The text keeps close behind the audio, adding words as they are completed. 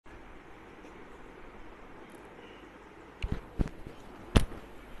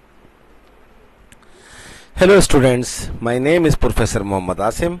Hello students, my name is Professor Muhammad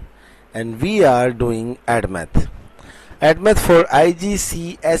Asim and we are doing ADMath. ADMath for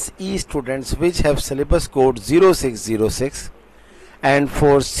IGCSE students which have syllabus code 0606 and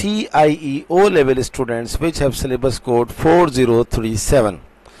for CIE O level students which have syllabus code 4037.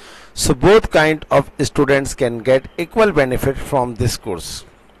 So both kind of students can get equal benefit from this course.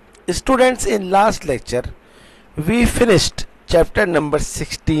 Students, in last lecture we finished chapter number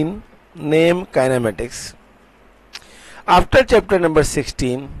 16, name kinematics. After chapter number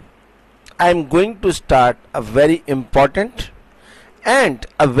 16, I am going to start a very important and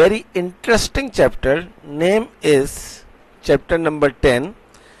a very interesting chapter. Name is chapter number 10,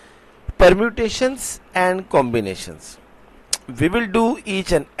 permutations and combinations. We will do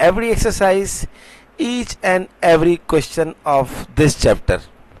each and every exercise, each and every question of this chapter.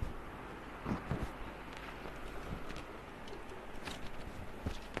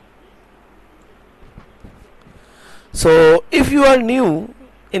 So if you are new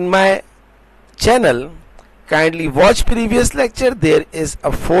in my channel, kindly watch previous lecture. There is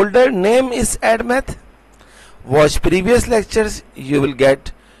a folder, name is ADMath. Watch previous lectures, you will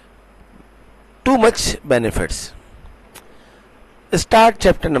get too much benefits. Start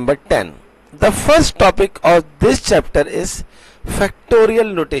chapter number 10. The first topic of this chapter is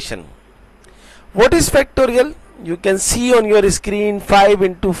factorial notation. What is factorial? You can see on your screen 5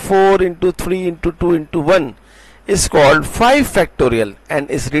 into 4 into 3 into 2 into 1 is called 5 factorial and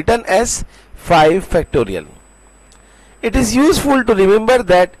is written as 5 factorial. It is useful to remember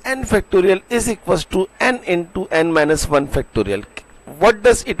that n factorial is equals to n into n minus 1 factorial. What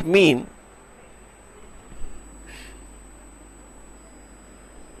does it mean?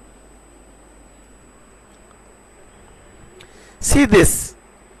 See this,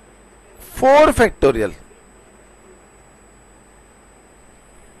 4 factorial.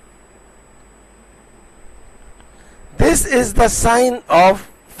 This is the sign of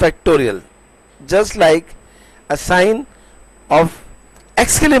factorial, just like a sign of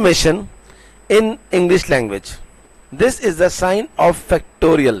exclamation in English language. This is the sign of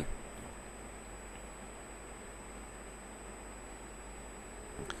factorial.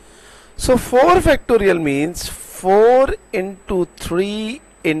 So 4 factorial means 4 into 3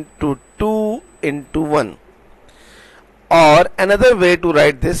 into 2 into 1, or another way to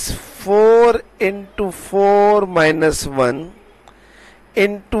write this, 4 into 4 minus 1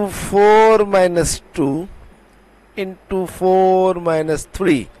 into 4 minus 2 into 4 minus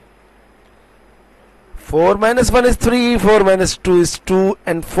 3. 4 minus 1 is 3, 4 minus 2 is 2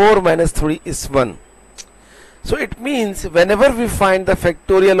 and 4 minus 3 is 1. So it means whenever we find the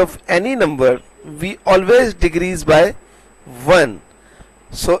factorial of any number, we always decrease by 1.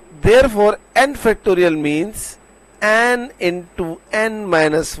 So therefore n factorial means n into n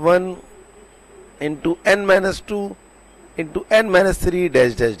minus 1 into n minus 2 into n minus 3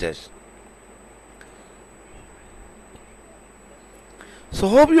 dash dash dash. So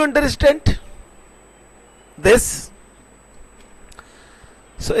hope you understand this.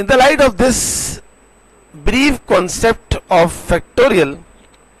 So in the light of this brief concept of factorial,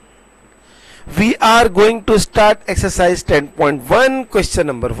 we are going to start exercise 10.1, question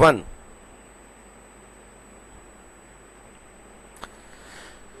number 1.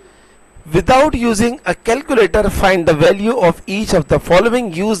 Without using a calculator, find the value of each of the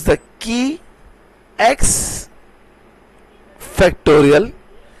following. Use the key x factorial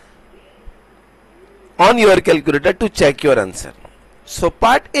on your calculator to check your answer. So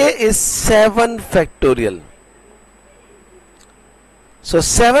part A is 7 factorial. So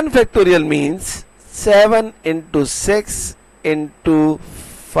 7 factorial means 7 into 6 into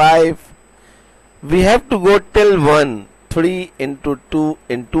 5. We have to go till 1. 3 into 2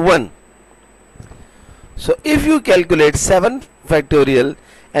 into 1. So if you calculate 7 factorial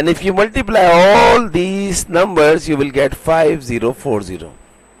and if you multiply all these numbers, you will get 5040.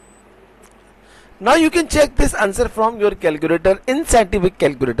 Now you can check this answer from your calculator in scientific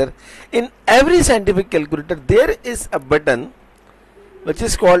calculator. In every scientific calculator there is a button which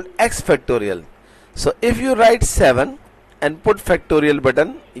is called x factorial. So if you write 7 and put factorial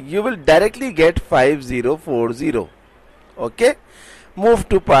button, you will directly get 5040. Okay, move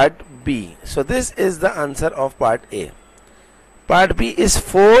to part B. So this is the answer of part A. Part B is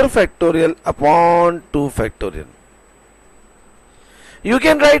 4 factorial upon 2 factorial. You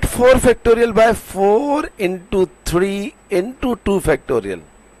can write 4 factorial by 4 into 3 into 2 factorial.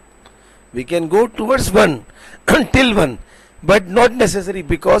 We can go towards 1 till 1, but not necessary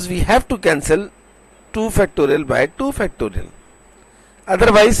because we have to cancel 2 factorial by 2 factorial.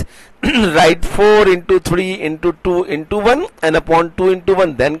 Otherwise, write 4 into 3 into 2 into 1 and upon 2 into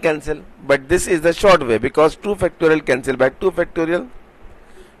 1, then cancel. But this is the short way, because 2 factorial cancel by 2 factorial.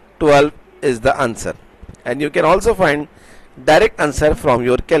 12 is the answer. And you can also find direct answer from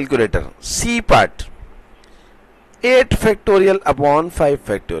your calculator. C part, 8 factorial upon 5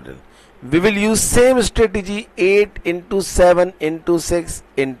 factorial. We will use same strategy, 8 into 7 into 6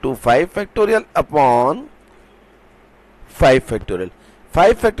 into 5 factorial upon 5 factorial.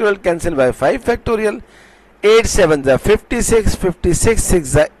 5 factorial cancel by 5 factorial. 8 7 is 56, 56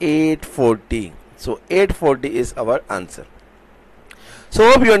 6 is 840. So 840 is our answer. So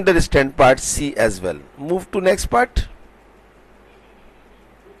hope you understand part C as well. Move to next part.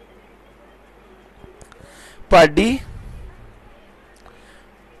 Part D,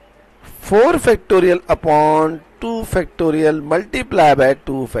 4 factorial upon 2 factorial multiply by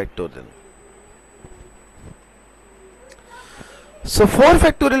 2 factorial. So 4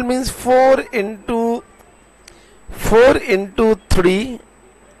 factorial means 4 into 3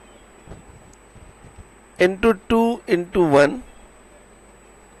 into 2 into 1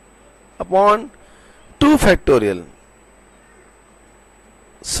 upon 2 factorial.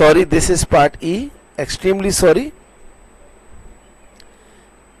 Sorry, this is part E. Extremely sorry.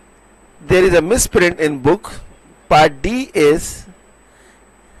 There is a misprint in book. Part D is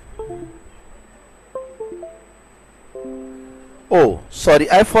oh,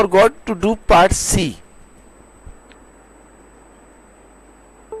 sorry, I forgot to do part C.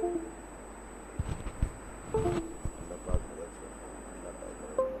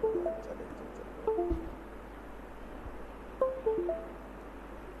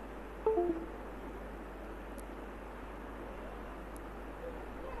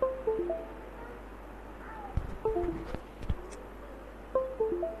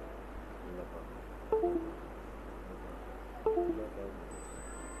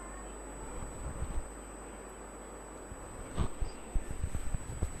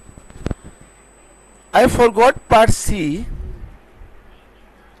 I forgot part C.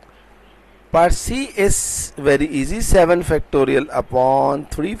 Part C is very easy, 7 factorial upon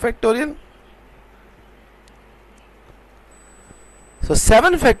 3 factorial. So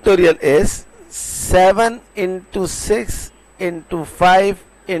 7 factorial is 7 into 6 into 5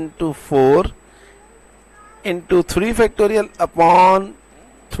 into 4 into 3 factorial upon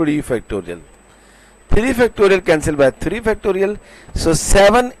 3 factorial. 3 factorial cancel by 3 factorial. So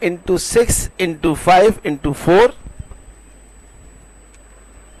 7 into 6 into 5 into 4.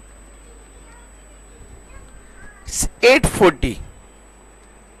 It's 840.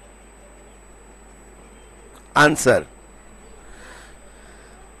 Answer.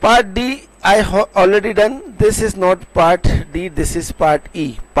 Part D I already done. This is not part D, this is part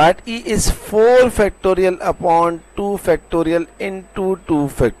E. Part E is 4 factorial upon 2 factorial into 2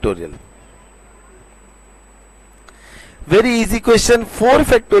 factorial. Very easy question. 4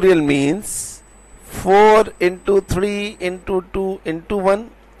 factorial means 4 into 3 into 2 into 1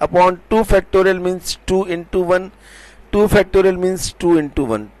 upon 2 factorial means 2 into 1. 2 factorial means 2 into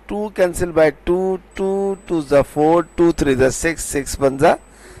 1. 2 cancel by 2, 2 2 is 4, 2 3 is 6, 6 1 is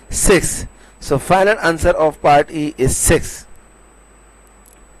 6. So final answer of part E is 6.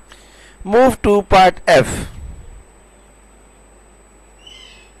 Move to part F.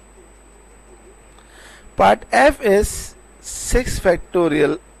 Part F is 6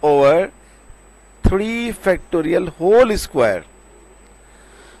 factorial over 3 factorial whole square.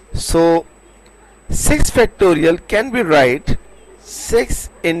 So 6 factorial can be write 6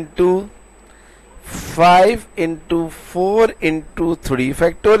 into 5 into 4 into 3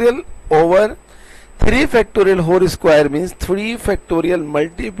 factorial over 3 factorial whole square means 3 factorial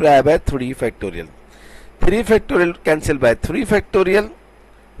multiply by 3 factorial. 3 factorial cancel by 3 factorial.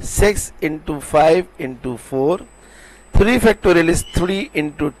 6 into 5 into 4. 3 factorial is 3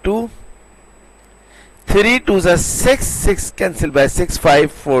 into 2. 3 2s are 6, 6 cancel by 6,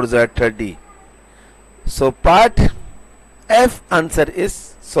 5 4s are 30. So part F answer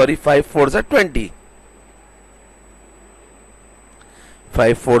is, sorry, 5 4s are 20.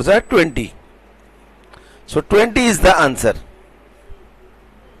 5 4s are 20. So 20 is the answer.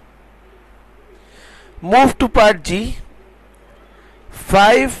 Move to part G.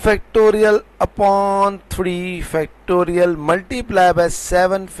 5 factorial upon 3 factorial multiply by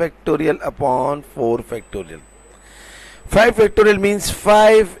 7 factorial upon 4 factorial. 5 factorial means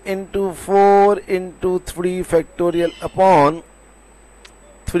 5 into 4 into 3 factorial upon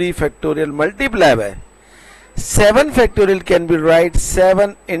 3 factorial multiply by 7 factorial can be write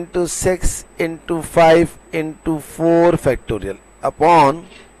 7 into 6 into 5 into 4 factorial upon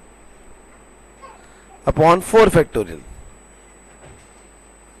 4 factorial.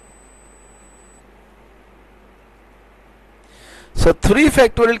 So 3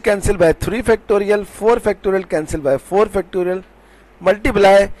 factorial cancel by 3 factorial, 4 factorial cancel by 4 factorial,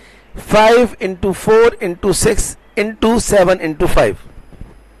 multiply 5 into 4 into 6 into 7 into 5.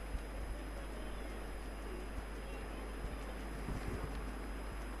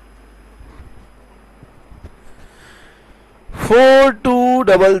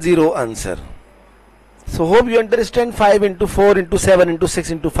 4200 answer. So hope you understand. 5 into 4 into 7 into 6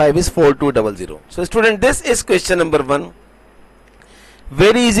 into 5 is 4200. So student, this is question number 1.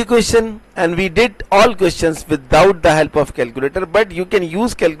 Very easy question, and we did all questions without the help of calculator, but you can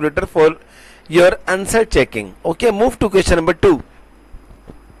use calculator for your answer checking. Okay, move to question number 2.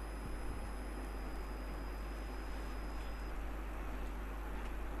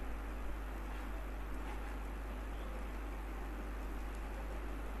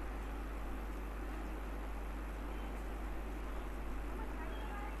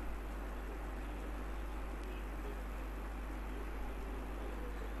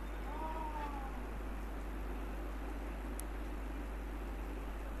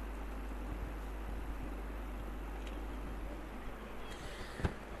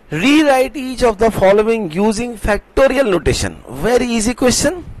 Rewrite each of the following using factorial notation. Very easy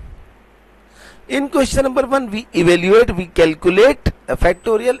question. In question number 1, we evaluate, we calculate a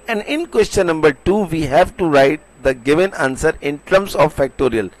factorial, and in question number 2, we have to write the given answer in terms of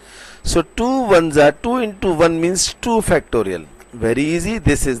factorial. So 2 ones are 2 into 1 means 2 factorial. Very easy.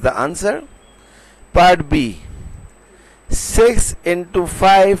 This is the answer. Part B. 6 into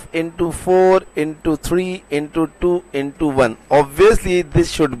 5 into 4 into 3 into 2 into 1. Obviously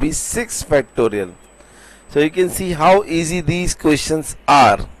this should be 6 factorial. So you can see how easy these questions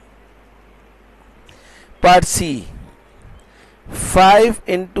are. Part C. 5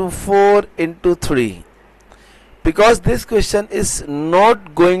 into 4 into 3. Because this question is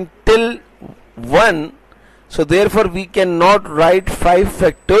not going till 1, so therefore we cannot write 5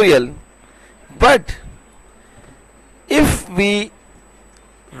 factorial. But if we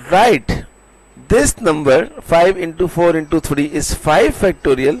write this number 5 into 4 into 3 is 5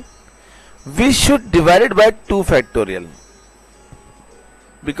 factorial, we should divide it by 2 factorial,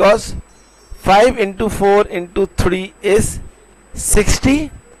 because 5 into 4 into 3 is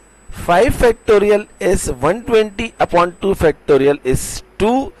 60, 5 factorial is 120 upon 2 factorial is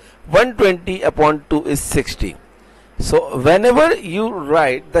 2, 120 upon 2 is 60. So whenever you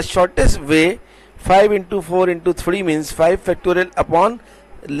write the shortest way, 5 into 4 into 3 means 5 factorial upon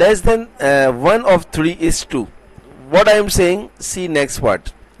less than 1 of 3 is 2. What I am saying, see next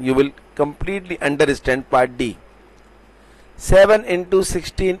part. You will completely understand part D. 7 into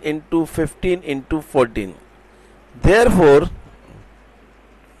 16 into 15 into 14. Therefore,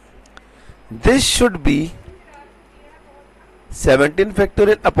 this should be 17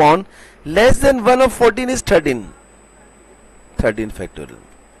 factorial upon less than 1 of 14 is 13. 13 factorial.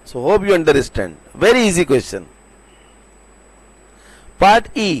 So hope you understand. Very easy question. Part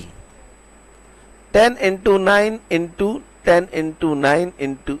E. 10 into 9 into 10 into 9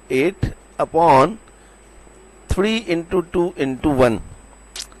 into 8 upon 3 into 2 into 1.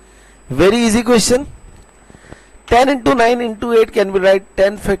 Very easy question. 10 into 9 into 8 can be write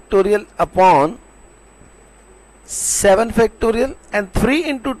 10 factorial upon 7 factorial, and 3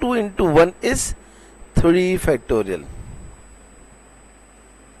 into 2 into 1 is 3 factorial.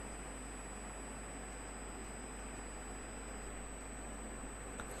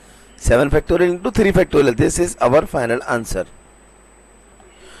 Seven factorial into 3 factorial. This is our final answer.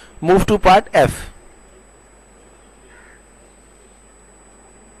 Move to part F.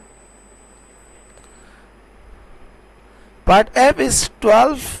 Part F is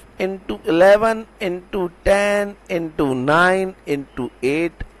 12 into 11 into 10 into 9 into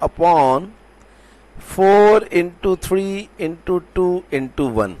 8 upon 4 into 3 into 2 into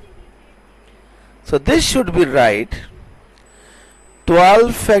 1. So this should be right.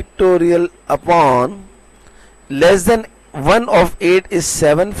 12 factorial upon less than 1 of 8 is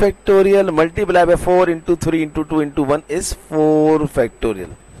 7 factorial, multiply by 4 into 3 into 2 into 1 is 4 factorial.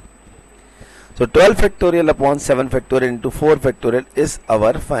 So 12 factorial upon 7 factorial into 4 factorial is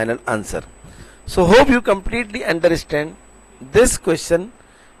our final answer. So hope you completely understand this question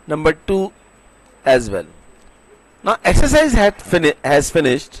number 2 as well. Now exercise has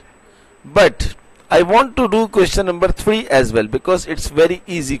finished, but I want to do question number 3 as well, because it's very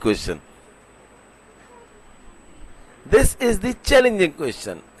easy question. This is the challenging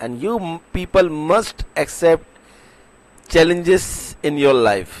question, and you people must accept challenges in your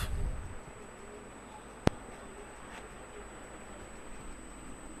life.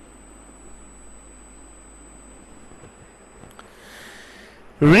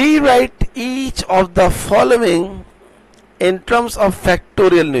 Rewrite each of the following in terms of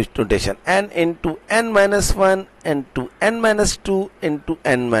factorial notation, n into n minus 1 into n minus 2 into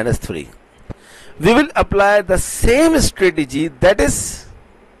n minus 3. We will apply the same strategy, that is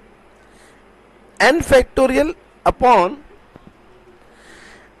n factorial upon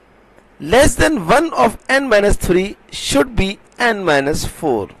less than 1 of n minus 3 should be n minus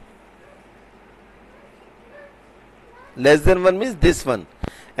 4. Less than 1 means this one.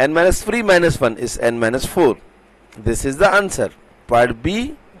 N minus 3 minus 1 is n minus 4. This is the answer. Part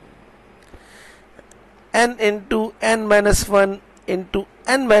B, n into n minus 1 into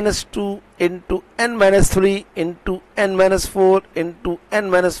n minus 2 into n minus 3 into n minus 4 into n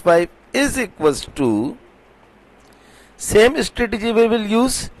minus 5 is equals to, same strategy we will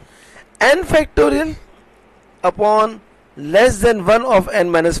use, n factorial upon less than 1 of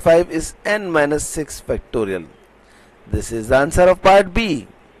n minus 5 is n minus 6 factorial. This is the answer of part B.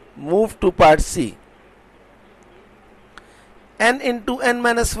 Move to part C. N into n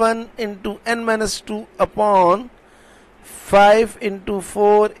minus 1 into n minus 2 upon 5 into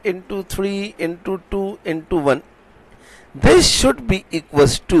 4 into 3 into 2 into 1. This should be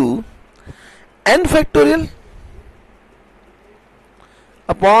equals to n factorial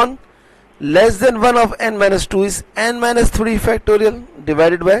upon less than 1 of n minus 2 is n minus 3 factorial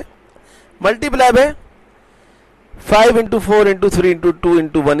divided by, multiply by 5 into 4 into 3 into 2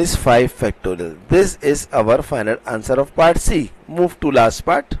 into 1 is 5 factorial. This is our final answer of part C. Move to last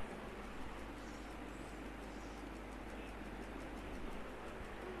part.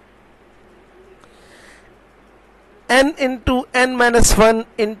 N into n minus 1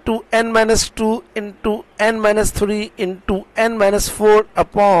 into n minus 2 into n minus 3 into n minus 4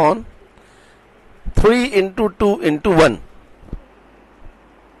 upon 3 into 2 into 1.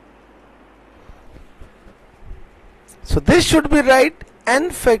 So this should be right. N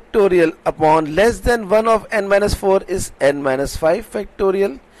factorial upon less than 1 of n minus 4 is n minus 5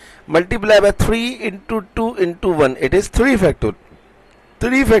 factorial. Multiply by 3 into 2 into 1. It is 3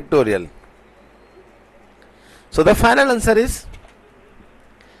 factorial. So the final answer is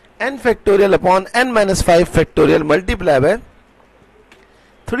n factorial upon n minus 5 factorial multiply by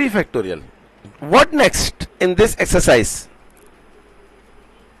 3 factorial. What next in this exercise?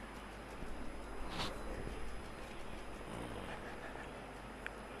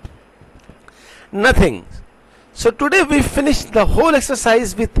 Nothing. So today we finished the whole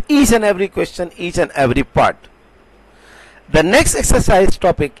exercise with each and every question, each and every part. The next exercise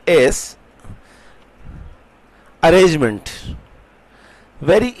topic is arrangement.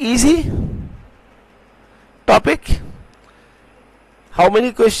 Very easy topic. How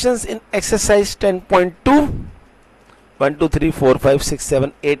many questions in exercise 10.2? 1, 2, 3, 4, 5, 6,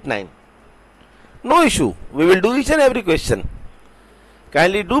 7, 8, 9. No issue. We will do each and every question.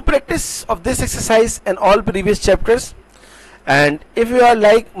 Kindly do practice of this exercise and all previous chapters. And if you are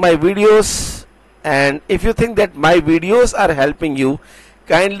like my videos and if you think that my videos are helping you,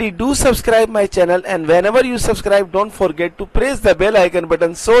 kindly do subscribe my channel, and whenever you subscribe, don't forget to press the bell icon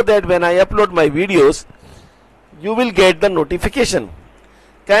button so that when I upload my videos, you will get the notification.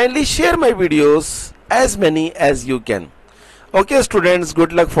 Kindly share my videos as many as you can. Okay students,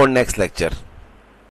 good luck for next lecture.